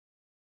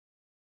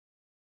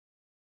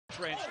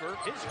transfer.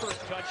 His first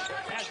touch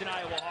as an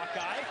Iowa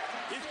Hawkeye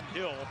is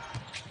Hill.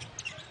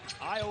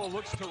 Iowa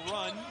looks to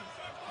run,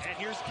 and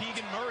here's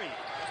Keegan Murray.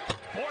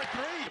 4-3.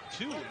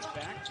 2, in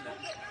fact.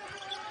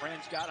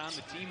 Fran's got on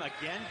the team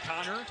again.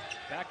 Connor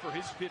back for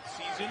his 5th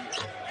season.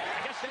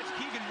 I guess that's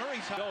Keegan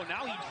Murray's. Oh,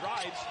 now he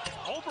drives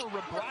over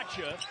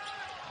Rebracha.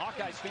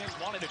 Hawkeyes fans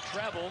wanted to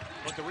travel,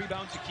 but the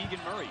rebound to Keegan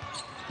Murray.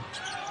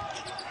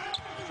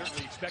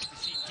 Certainly expect to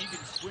see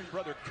Keegan's twin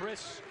brother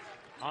Chris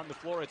on the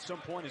floor at some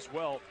point as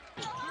well.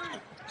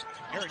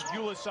 Aaron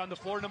Ulis on the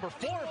floor, number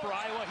 4 for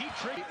Iowa. He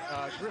tricked.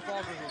 Griff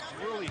Aldridge was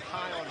really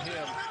high on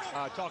him,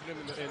 talking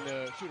to him in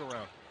the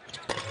shoot-around.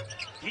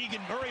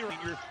 Keegan Murray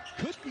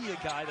could be a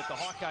guy that the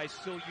Hawkeyes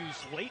still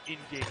use late in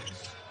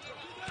games.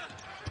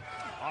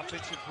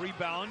 Offensive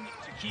rebound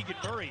to Keegan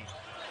Murray.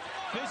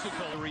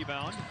 Physical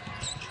rebound.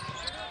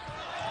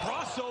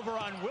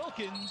 Crossover on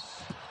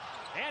Wilkins.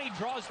 And he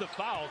draws the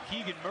foul.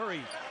 Keegan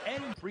Murray.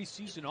 And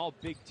preseason all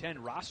Big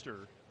Ten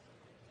roster.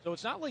 So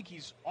it's not like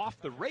he's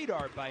off the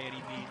radar by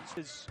any means.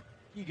 Is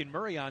Keegan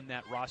Murray on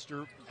that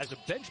roster as a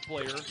bench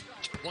player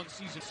one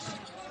season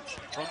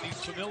from these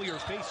familiar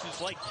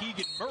faces like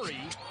Keegan Murray,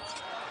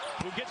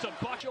 who gets a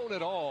bucket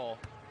At all.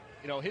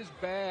 You know, his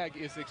bag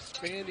is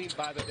expanding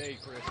by the day,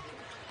 Chris.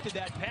 to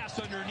that pass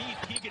underneath.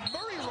 Keegan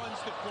Murray runs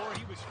the floor.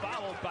 He was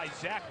fouled by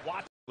Zach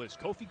Watson.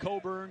 Kofi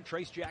Coburn,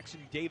 Trace Jackson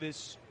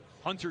Davis,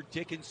 Hunter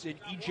Dickinson,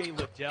 E.J.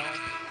 Liddell.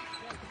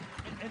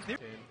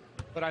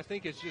 But I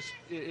think it's just,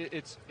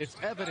 it's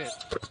evident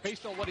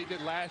based on what he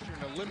did last year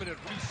in a limited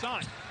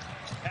son.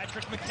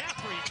 Patrick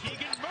McCaffrey,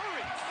 Keegan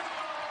Murray.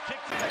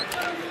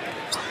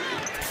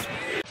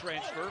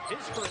 Transfer.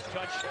 His first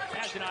touch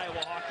as an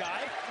Iowa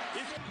Hawkeye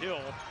is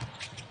Hill.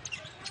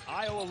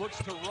 Iowa looks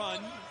to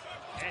run,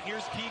 and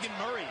here's Keegan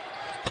Murray.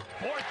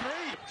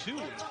 4-3. 2, in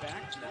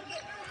fact.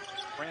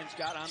 Fran's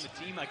got on the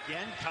team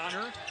again.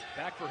 Connor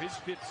back for his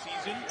 5th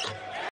season.